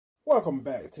Welcome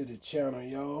back to the channel,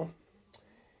 y'all.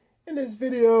 In this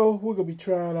video, we're going to be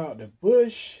trying out the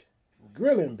Bush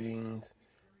grilling beans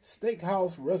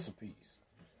steakhouse recipes.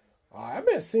 I've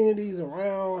been seeing these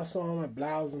around. I saw them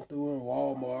browsing through in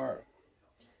Walmart.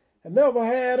 I never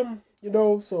had them,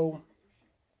 so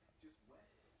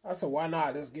I said, why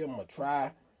not just give them a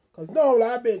try? Because normally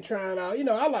I've been trying out,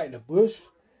 I like the Bush.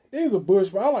 These are Bush,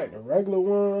 but I like the regular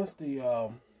ones.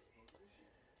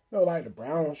 Like the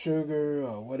brown sugar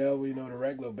or whatever, the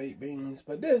regular baked beans.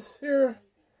 But this here,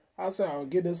 I said I'll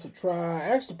give this a try. I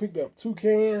actually picked up 2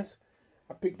 cans.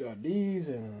 I picked up these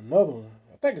and another one.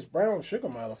 I think it's brown sugar,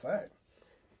 matter of fact.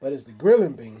 But it's the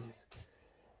grilling beans.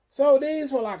 So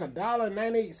these were like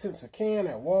 $1.98 a can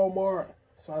at Walmart.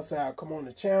 So I said I'll come on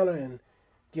the channel and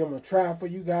give them a try for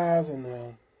you guys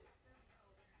and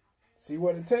see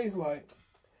what it tastes like.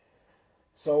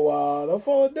 So no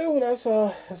further ado, let's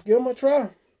give them a try.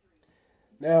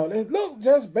 Now, they look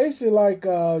just basically like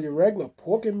your regular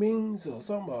pork and beans or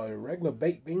some your regular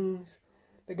baked beans.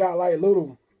 They got like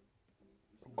little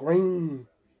green,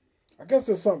 I guess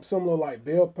there's something similar like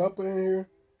bell pepper in here,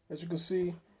 as you can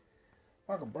see. If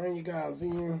I can bring you guys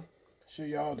in, show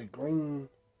y'all the green.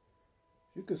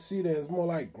 You can see there's more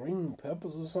like green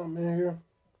peppers or something in here.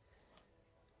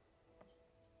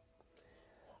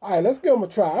 Alright, let's give them a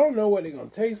try. I don't know what they're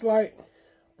going to taste like,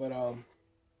 but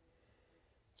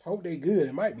hope they good.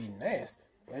 It might be nasty.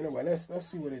 But anyway, let's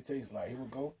see what it tastes like. Here we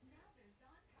go.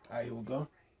 Alright, here we go.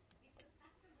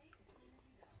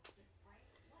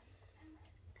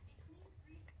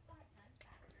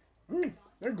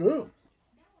 They're good.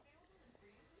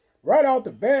 Right off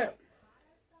the bat,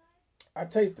 I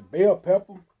taste the bell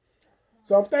pepper.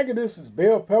 So I'm thinking this is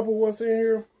bell pepper what's in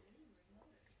here.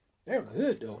 They're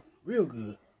good though. Real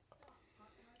good.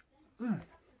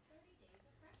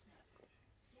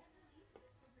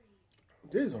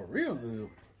 These are real good.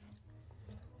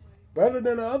 Better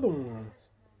than the other ones.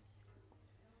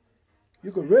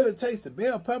 You can really taste the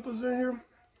bell peppers in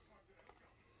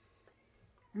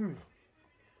here.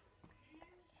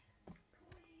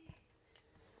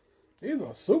 These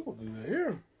are super good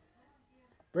here.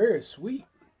 Very sweet.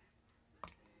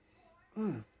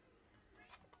 They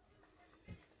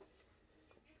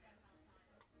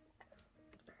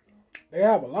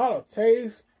have a lot of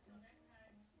taste.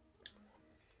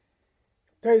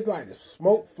 Tastes like the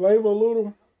smoke flavor a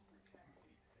little.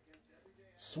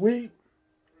 Sweet.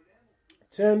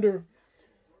 Tender.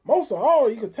 Most of all,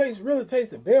 you can really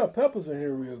taste the bell peppers in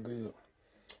here real good.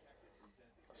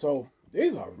 So,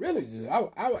 these are really good.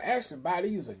 I would actually buy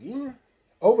these again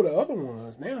over the other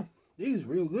ones now. These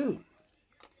real good.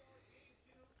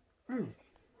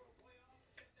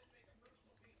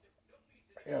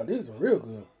 Yeah, these are real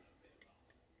good.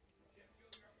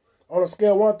 On a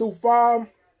scale of 1 through 5,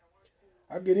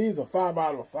 I give these a 5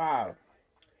 out of 5.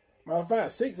 Matter of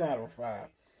fact, 6 out of 5.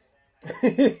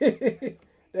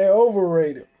 They're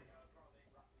overrated.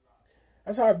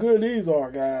 That's how good these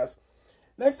are, guys.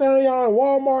 Next time y'all in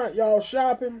Walmart, y'all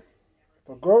shopping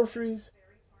for groceries,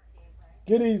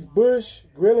 get these Bush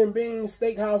grilling beans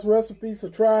steakhouse recipes to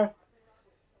try.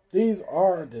 These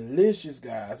are delicious,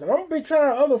 guys. And I'm going to be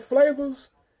trying other flavors.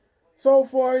 So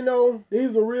far,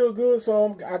 these are real good.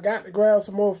 So I got to grab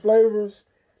some more flavors.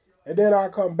 And then I'll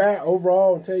come back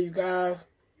overall and tell you guys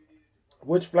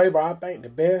which flavor I think the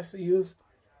best is.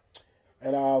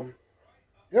 And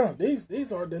yeah,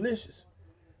 these are delicious.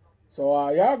 So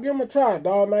y'all give them a try.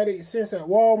 $1.98 at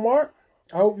Walmart.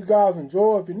 I hope you guys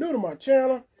enjoy. If you're new to my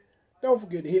channel, don't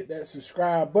forget to hit that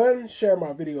subscribe button. Share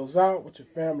my videos out with your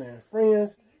family and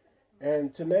friends.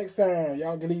 And till next time,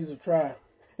 y'all give these a try.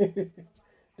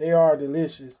 They are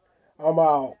delicious. I'm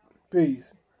out.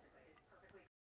 Peace.